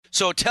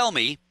So tell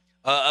me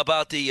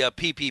about the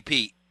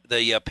PPP,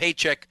 the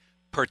Paycheck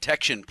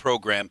Protection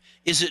Program.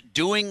 Is it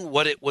doing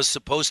what it was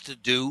supposed to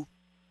do?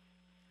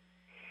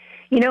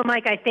 You know,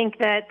 Mike, I think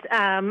that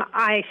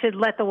I should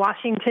let the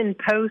Washington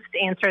Post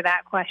answer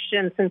that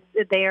question, since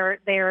they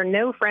are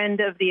no friend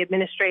of the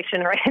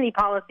administration or any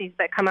policies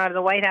that come out of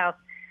the White House.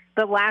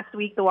 But last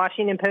week, the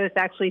Washington Post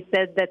actually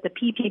said that the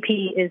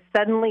PPP is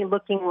suddenly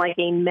looking like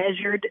a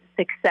measured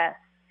success.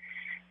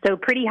 So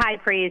pretty high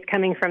praise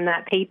coming from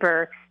that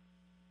paper.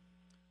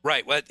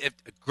 Right. Well,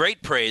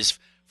 great praise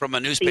from a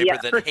newspaper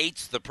that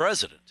hates the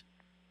president.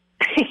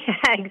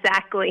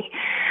 Exactly.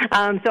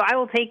 So I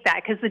will take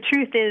that, because the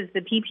truth is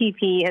the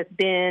PPP has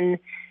been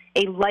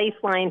a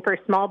lifeline for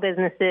small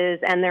businesses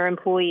and their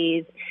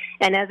employees.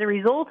 And as a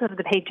result of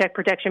the Paycheck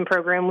Protection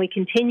Program, we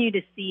continue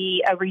to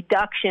see a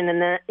reduction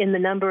in the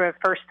number of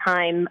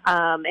first-time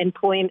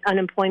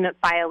unemployment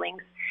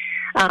filings.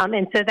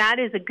 And so that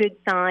is a good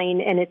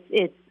sign, and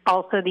it's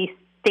also these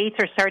states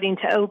are starting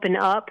to open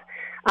up.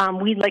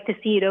 We'd like to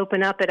see it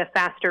open up at a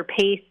faster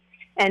pace.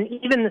 And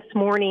even this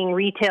morning,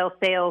 retail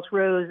sales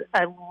rose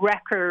a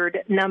record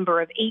number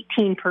of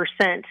 18%.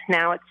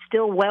 Now, it's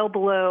still well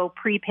below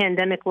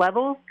pre-pandemic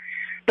levels,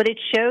 but it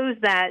shows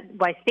that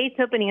by states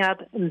opening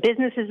up and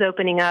businesses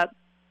opening up,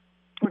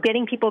 we're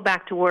getting people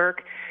back to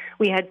work.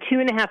 We had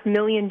 2.5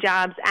 million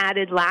jobs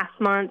added last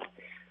month.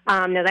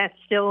 Now, that's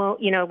still,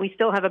 we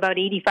still have about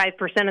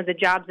 85% of the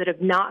jobs that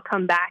have not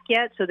come back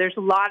yet, so there's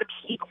a lot of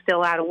people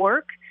still out of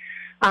work.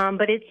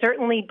 But it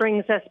certainly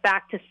brings us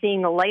back to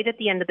seeing a light at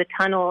the end of the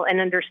tunnel and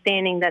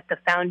understanding that the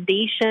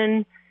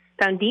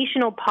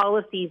foundational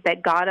policies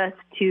that got us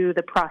to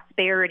the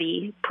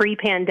prosperity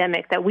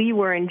pre-pandemic that we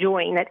were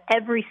enjoying, that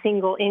every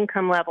single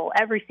income level,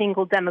 every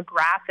single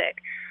demographic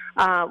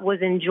was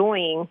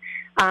enjoying,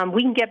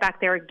 we can get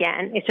back there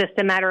again. It's just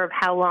a matter of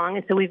how long.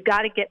 And so we've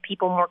got to get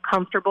people more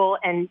comfortable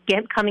and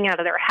coming out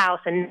of their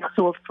house and not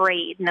so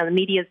afraid. Now, the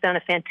media has done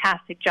a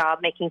fantastic job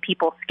making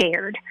people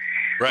scared.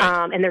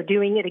 Right. And they're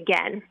doing it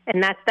again.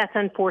 And that's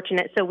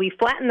unfortunate. So we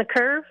flattened the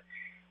curve.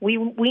 We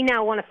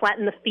now want to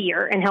flatten the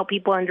fear and help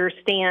people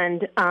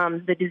understand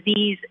the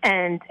disease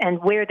and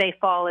where they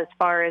fall as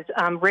far as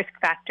risk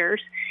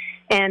factors.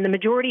 And the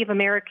majority of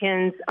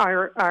Americans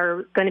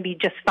are going to be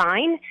just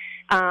fine.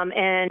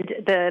 And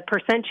the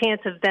percent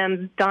chance of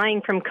them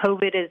dying from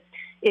COVID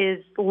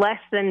is less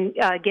than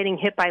getting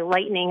hit by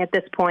lightning at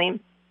this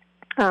point.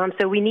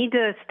 So we need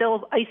to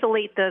still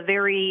isolate the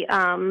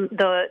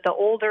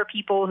older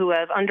people who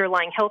have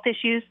underlying health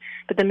issues,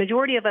 but the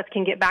majority of us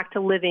can get back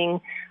to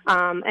living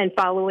and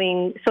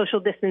following social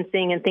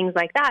distancing and things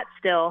like that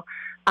still.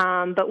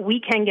 But we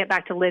can get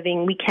back to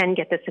living. We can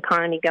get this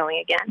economy going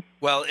again.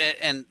 Well,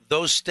 and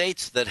those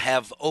states that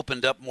have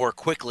opened up more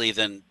quickly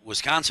than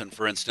Wisconsin,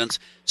 for instance,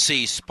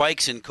 see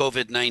spikes in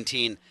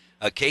COVID-19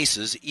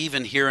 cases,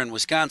 even here in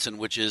Wisconsin,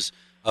 which is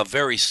a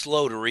very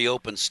slow to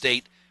reopen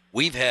state.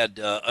 We've had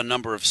a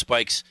number of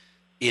spikes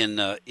in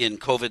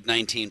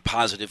COVID-19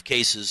 positive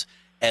cases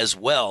as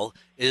well.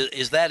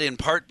 Is that in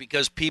part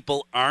because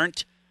people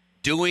aren't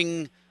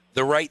doing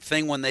the right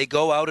thing when they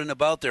go out and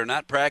about? They're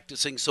not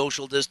practicing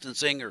social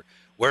distancing or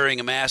wearing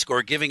a mask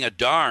or giving a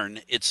darn,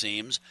 it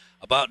seems,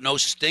 about no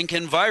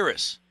stinking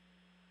virus.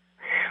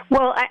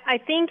 Well, I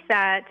think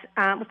that,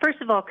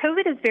 first of all,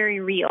 COVID is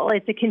very real.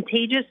 It's a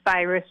contagious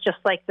virus just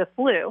like the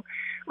flu.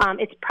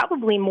 It's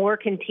probably more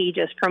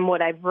contagious from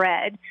what I've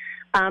read.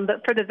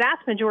 But for the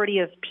vast majority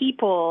of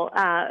people,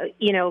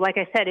 like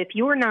I said, if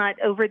you're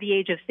not over the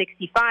age of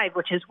 65,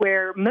 which is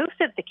where most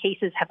of the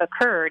cases have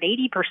occurred,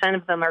 80%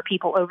 of them are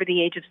people over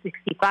the age of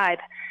 65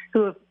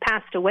 who have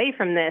passed away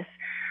from this,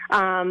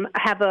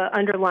 have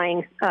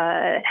underlying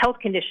health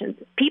conditions.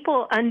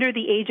 People under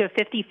the age of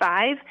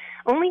 55,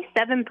 only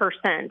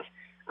 7%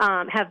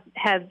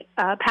 have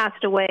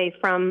passed away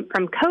from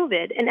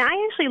COVID. And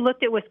I actually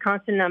looked at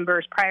Wisconsin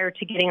numbers prior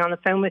to getting on the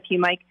phone with you,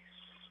 Mike.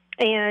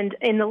 And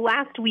in the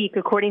last week,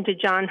 according to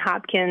Johns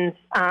Hopkins'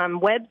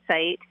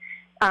 website,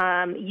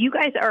 you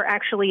guys are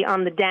actually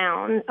on the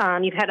down.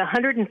 You've had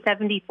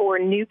 174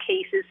 new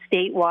cases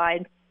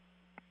statewide,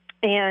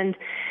 and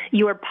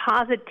your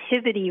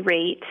positivity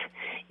rate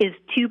is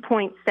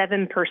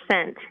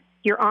 2.7%.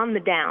 You're on the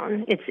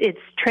down. It's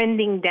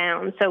trending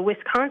down. So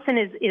Wisconsin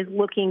is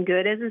looking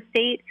good as a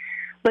state,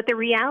 but the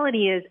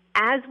reality is,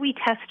 as we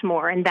test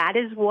more, and that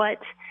is what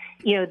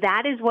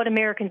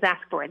Americans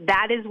ask for.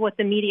 That is what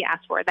the media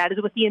asked for. That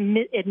is what the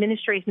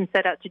administration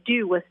set out to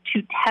do, was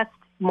to test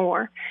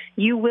more.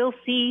 You will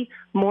see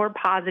more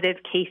positive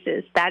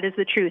cases. That is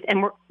the truth.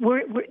 And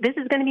this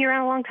is going to be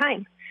around a long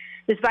time.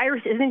 This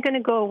virus isn't going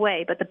to go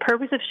away, but the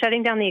purpose of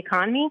shutting down the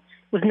economy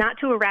was not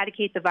to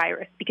eradicate the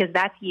virus, because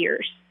that's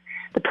years.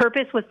 The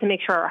purpose was to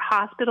make sure our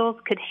hospitals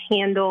could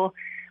handle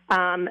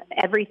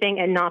everything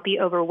and not be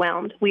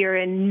overwhelmed. We are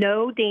in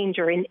no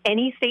danger in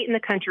any state in the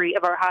country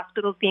of our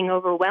hospitals being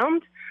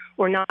overwhelmed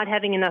or not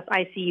having enough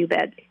ICU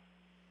beds.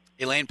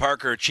 Elaine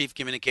Parker, Chief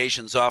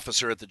Communications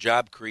Officer at the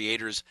Job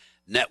Creators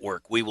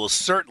Network. We will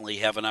certainly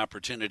have an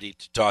opportunity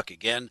to talk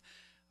again.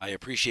 I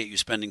appreciate you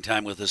spending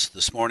time with us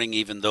this morning,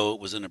 even though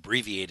it was an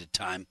abbreviated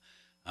time.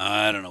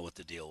 I don't know what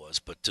the deal was,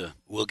 but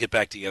we'll get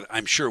back together.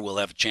 I'm sure we'll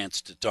have a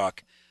chance to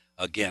talk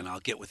again. I'll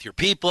get with your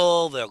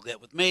people. They'll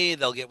get with me.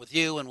 They'll get with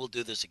you, and we'll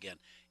do this again.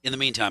 In the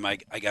meantime, I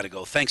got to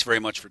go. Thanks very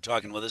much for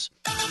talking with us.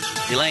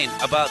 Elaine,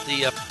 about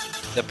the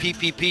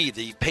PPP,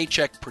 the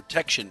Paycheck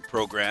Protection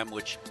Program,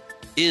 which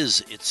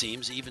is, it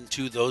seems, even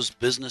to those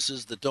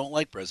businesses that don't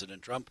like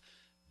President Trump,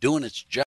 doing its job.